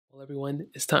Well, everyone,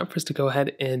 it's time for us to go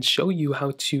ahead and show you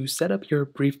how to set up your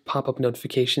brief pop-up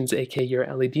notifications, aka your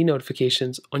LED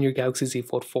notifications, on your Galaxy Z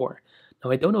Fold 4. Now,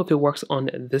 I don't know if it works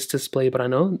on this display, but I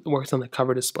know it works on the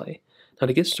cover display. Now,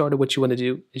 to get started, what you want to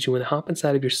do is you want to hop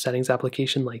inside of your settings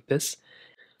application like this.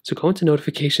 So go into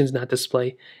notifications, not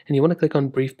display, and you want to click on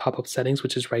brief pop-up settings,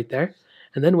 which is right there.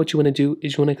 And then what you want to do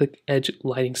is you want to click edge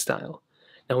lighting style.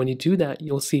 Now, when you do that,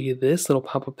 you'll see this little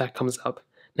pop-up that comes up.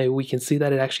 Now we can see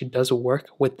that it actually does work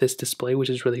with this display, which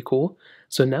is really cool.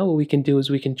 So now what we can do is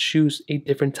we can choose a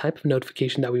different type of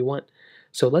notification that we want.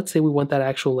 So let's say we want that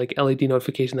actual like LED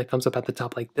notification that comes up at the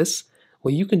top like this.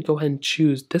 Well, you can go ahead and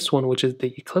choose this one, which is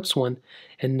the Eclipse one.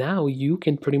 And now you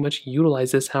can pretty much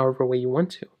utilize this however way you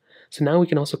want to. So now we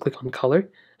can also click on color,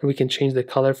 and we can change the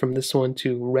color from this one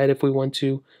to red if we want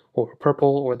to, or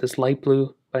purple, or this light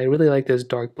blue. But I really like this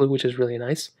dark blue, which is really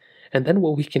nice. And then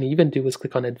what we can even do is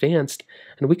click on advanced,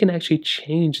 and we can actually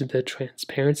change the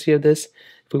transparency of this.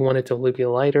 If we want it to be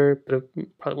lighter, but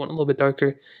probably want it a little bit darker,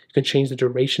 you can change the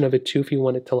duration of it too if you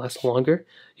want it to last longer.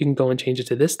 You can go and change it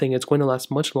to this thing. It's going to last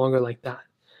much longer like that.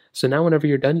 So now whenever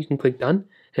you're done, you can click done.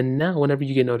 And now whenever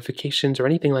you get notifications or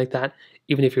anything like that,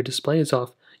 even if your display is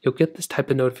off, you'll get this type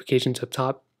of notifications up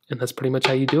top. And that's pretty much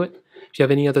how you do it. If you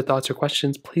have any other thoughts or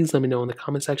questions, please let me know in the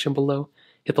comment section below.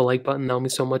 Hit the like button, that would mean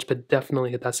so much, but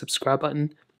definitely hit that subscribe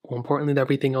button. More importantly than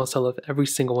everything else, I love every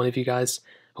single one of you guys.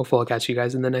 Hopefully I'll catch you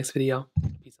guys in the next video.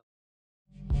 Peace out.